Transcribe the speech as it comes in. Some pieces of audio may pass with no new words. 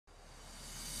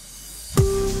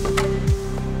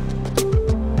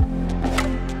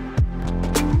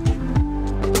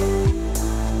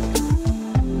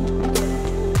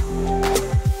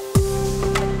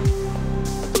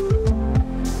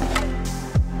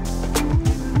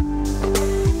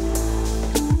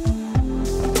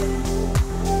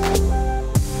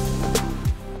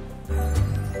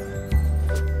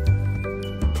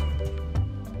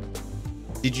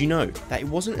you know that it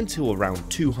wasn't until around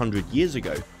 200 years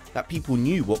ago that people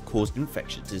knew what caused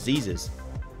infectious diseases?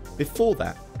 Before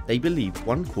that, they believed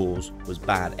one cause was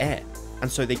bad air,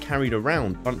 and so they carried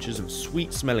around bunches of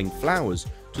sweet-smelling flowers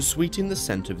to sweeten the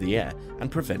scent of the air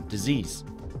and prevent disease.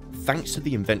 Thanks to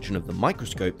the invention of the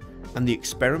microscope and the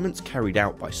experiments carried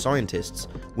out by scientists,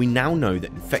 we now know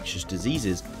that infectious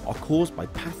diseases are caused by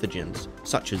pathogens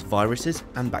such as viruses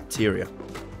and bacteria.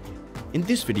 In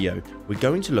this video, we're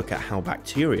going to look at how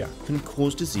bacteria can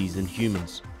cause disease in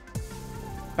humans.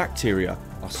 Bacteria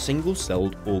are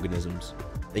single-celled organisms.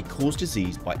 They cause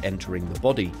disease by entering the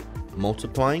body,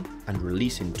 multiplying and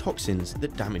releasing toxins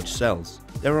that damage cells.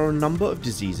 There are a number of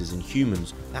diseases in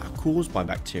humans that are caused by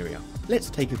bacteria. Let's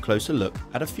take a closer look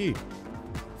at a few.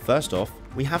 First off,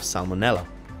 we have Salmonella,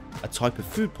 a type of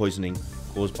food poisoning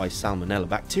caused by Salmonella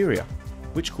bacteria,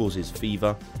 which causes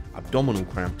fever, abdominal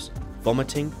cramps,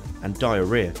 vomiting and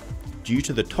diarrhea due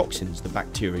to the toxins the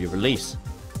bacteria release.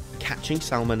 Catching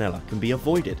Salmonella can be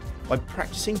avoided by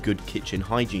practicing good kitchen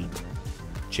hygiene.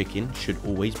 Chicken should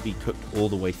always be cooked all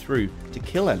the way through to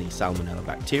kill any Salmonella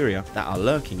bacteria that are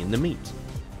lurking in the meat.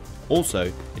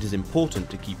 Also, it is important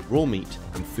to keep raw meat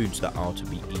and foods that are to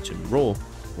be eaten raw,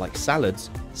 like salads,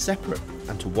 separate,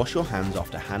 and to wash your hands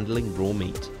after handling raw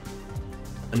meat.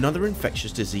 Another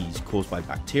infectious disease caused by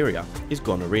bacteria is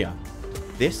gonorrhea.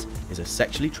 This is a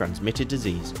sexually transmitted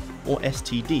disease, or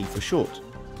STD for short.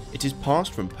 It is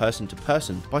passed from person to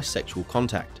person by sexual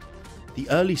contact. The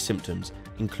early symptoms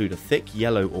include a thick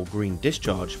yellow or green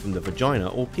discharge from the vagina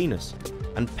or penis,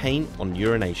 and pain on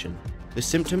urination. The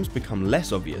symptoms become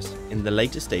less obvious in the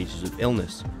later stages of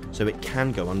illness, so it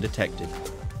can go undetected.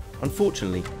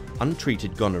 Unfortunately,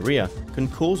 untreated gonorrhea can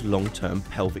cause long-term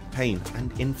pelvic pain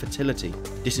and infertility.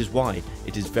 This is why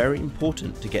it is very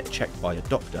important to get checked by a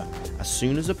doctor as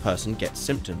soon as a person gets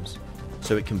symptoms,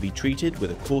 so it can be treated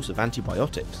with a course of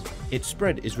antibiotics. Its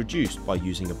spread is reduced by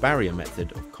using a barrier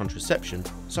method of contraception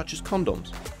such as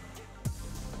condoms.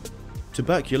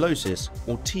 Tuberculosis,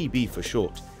 or TB for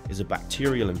short, is a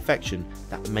bacterial infection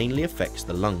that mainly affects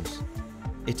the lungs.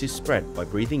 It is spread by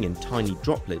breathing in tiny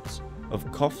droplets of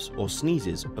coughs or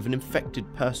sneezes of an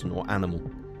infected person or animal.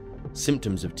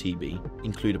 Symptoms of TB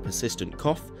include a persistent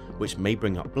cough, which may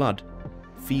bring up blood,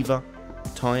 fever,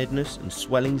 tiredness and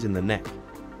swellings in the neck.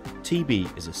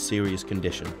 TB is a serious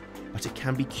condition, but it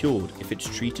can be cured if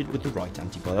it's treated with the right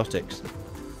antibiotics.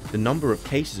 The number of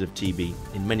cases of TB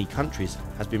in many countries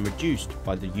has been reduced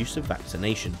by the use of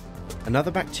vaccination.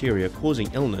 Another bacteria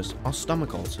causing illness are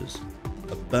stomach ulcers.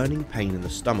 A burning pain in the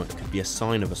stomach could be a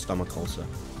sign of a stomach ulcer.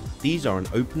 These are an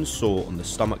open sore on the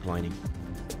stomach lining.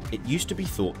 It used to be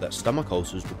thought that stomach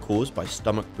ulcers were caused by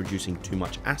stomach producing too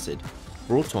much acid,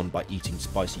 brought on by eating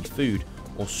spicy food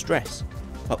or stress,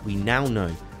 but we now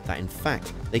know that in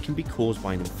fact they can be caused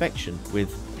by an infection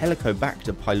with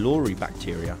Helicobacter pylori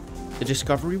bacteria. The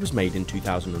discovery was made in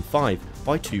 2005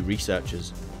 by two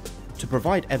researchers. To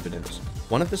provide evidence,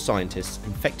 one of the scientists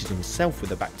infected himself with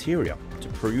a bacteria to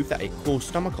prove that it caused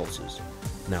stomach ulcers.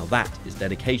 Now that is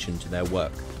dedication to their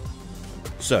work.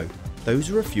 So, those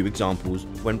are a few examples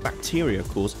of when bacteria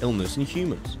cause illness in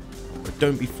humans. But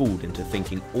don't be fooled into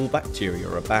thinking all bacteria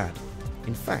are bad.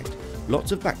 In fact,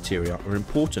 lots of bacteria are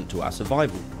important to our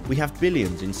survival. We have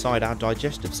billions inside our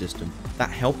digestive system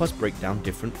that help us break down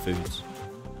different foods.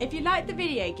 If you liked the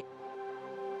video,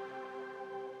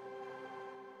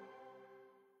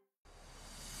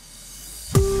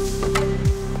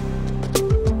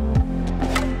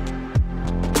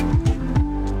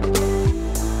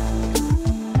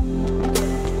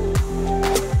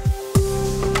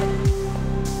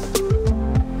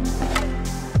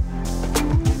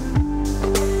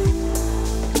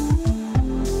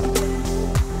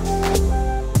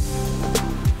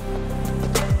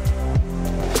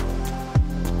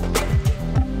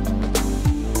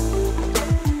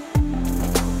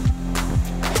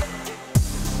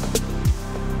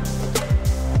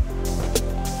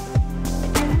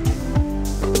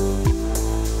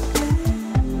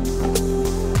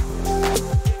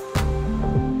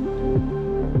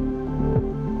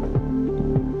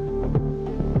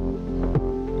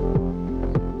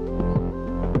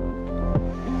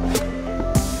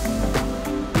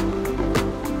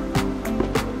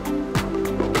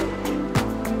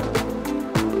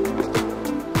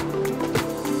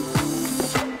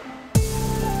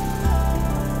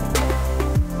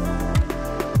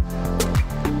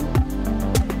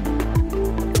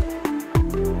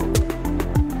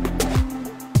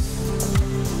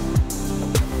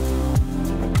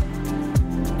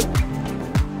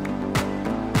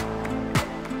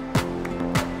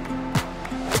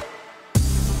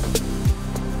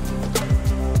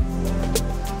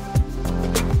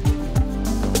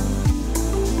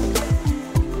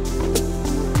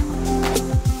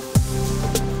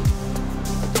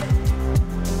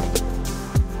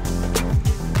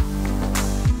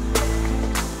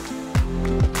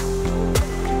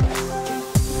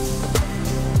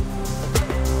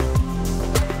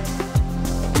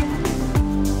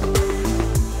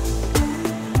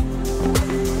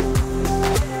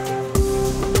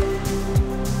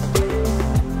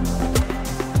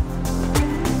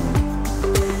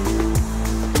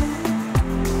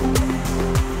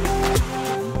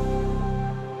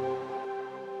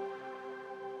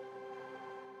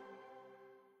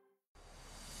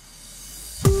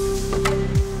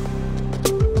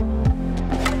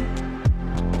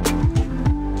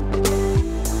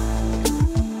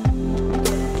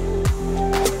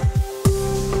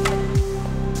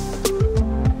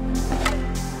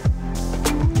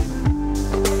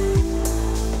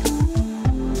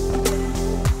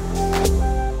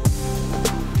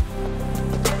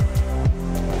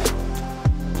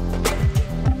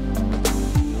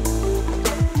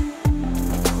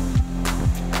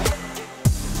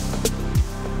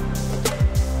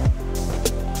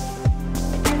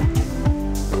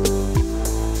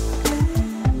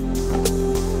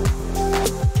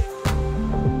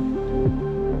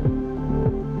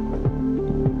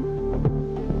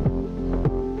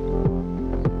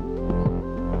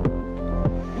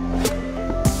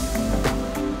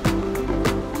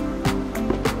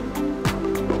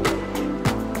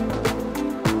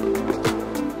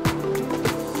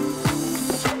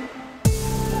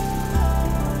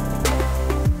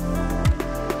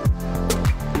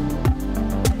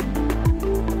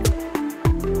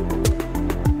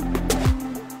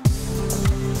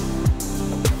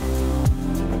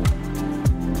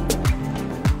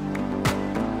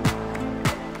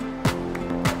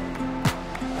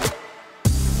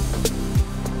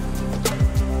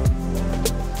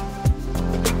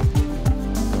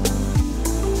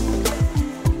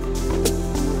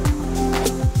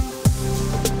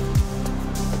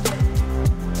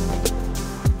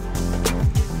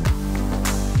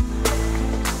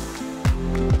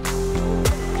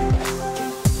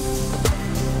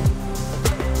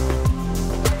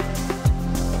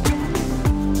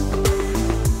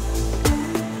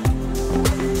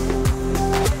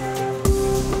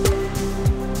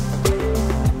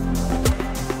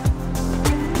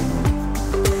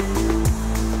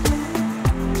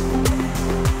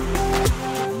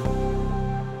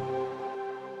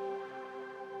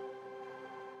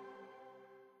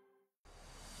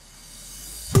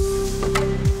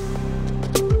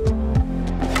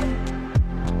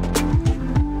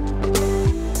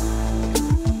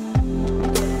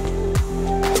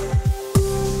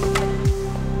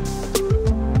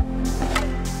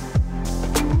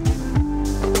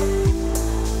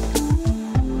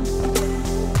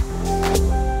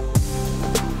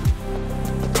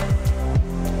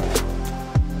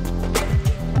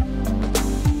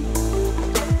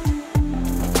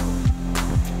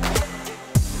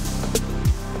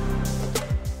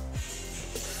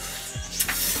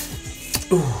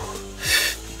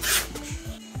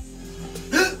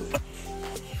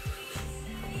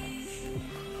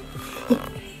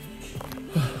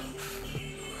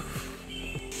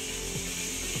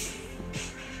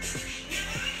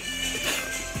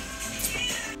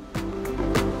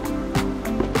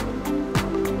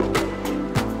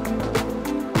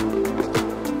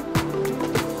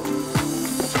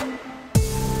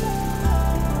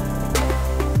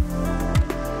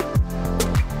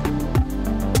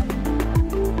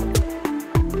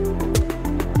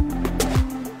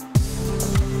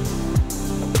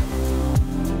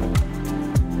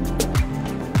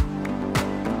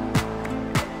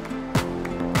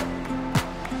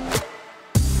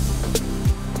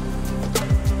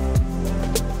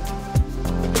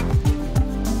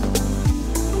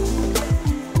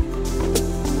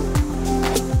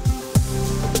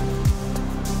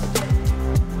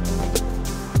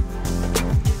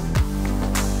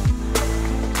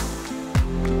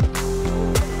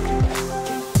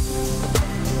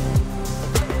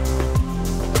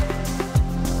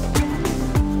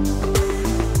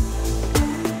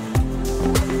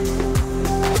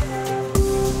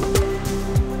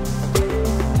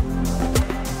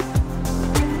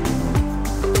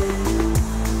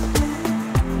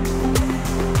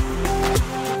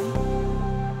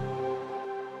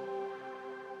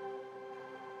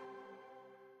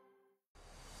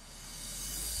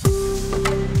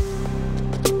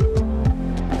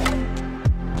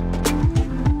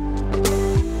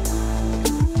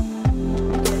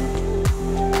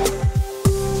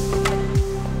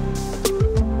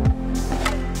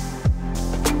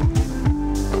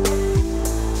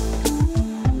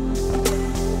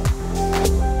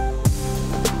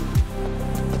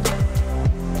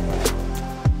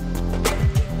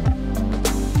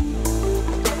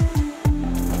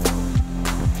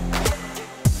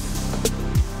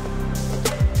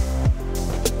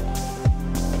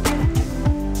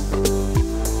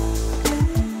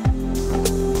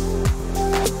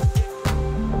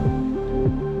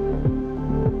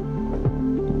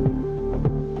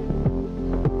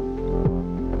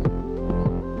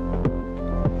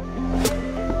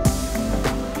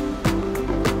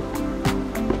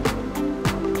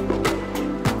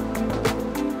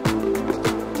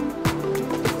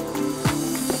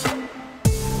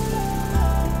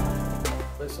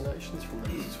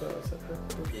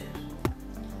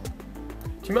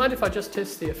 Do you mind if I just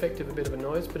test the effect of a bit of a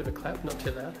noise, bit of a clap, not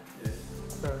too loud? Yeah.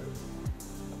 All right.